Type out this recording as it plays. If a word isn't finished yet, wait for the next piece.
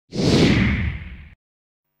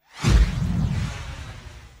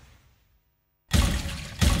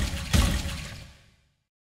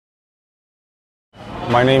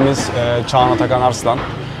My name is Çağan Atakan Arslan.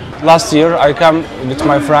 Last year I came with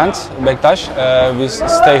my friend Bektaş. We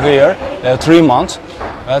stay here 3 months.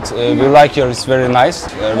 But we like here. It's very nice.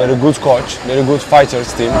 Very good coach. Very good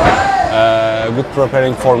fighters team. Good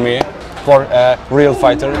preparing for me. For a real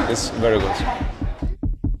fighter, it's very good.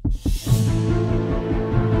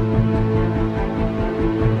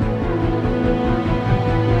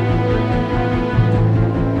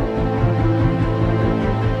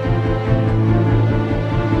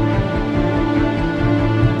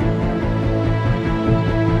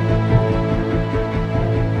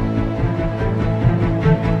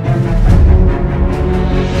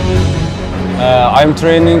 I'm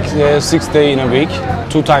training 6 days in a week,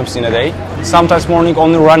 2 times in a day. Sometimes morning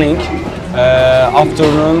only running.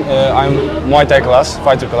 Afternoon I'm Muay Thai class,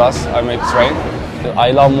 fighter class. I make train.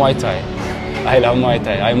 I love Muay Thai. I love Muay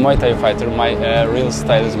Thai. I'm Muay Thai fighter. My real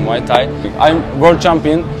style is Muay Thai. I'm world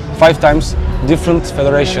champion 5 times, different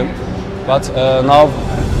federation. But now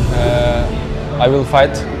I will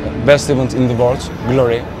fight best event in the world,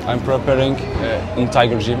 Glory. I'm preparing in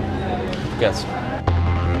Tiger Gym, Phuket.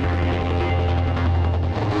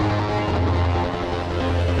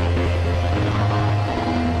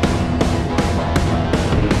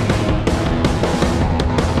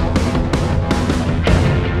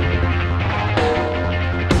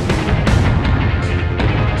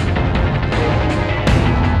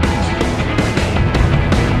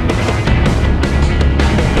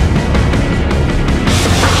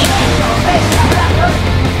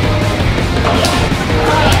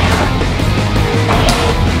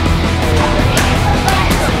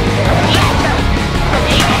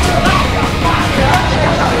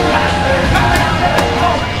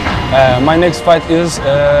 My next fight is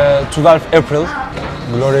 12 April,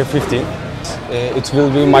 Glory 15. It will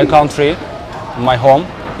be my country, my home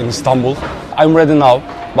in Istanbul. I'm ready now,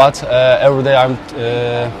 but every day I'm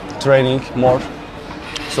training more,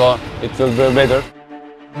 so it will be better.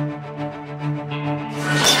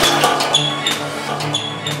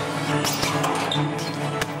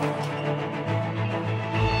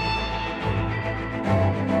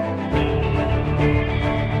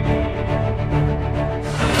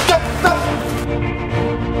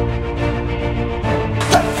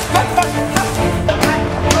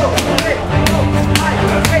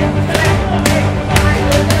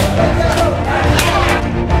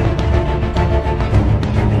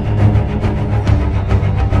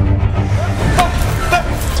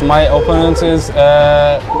 My opponent is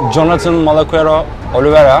Jonathan Malaquero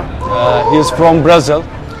Oliveira. He's from Brazil.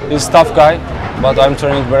 He's a tough guy, but I'm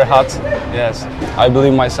training very hard. Yes, I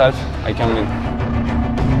believe myself. I can win.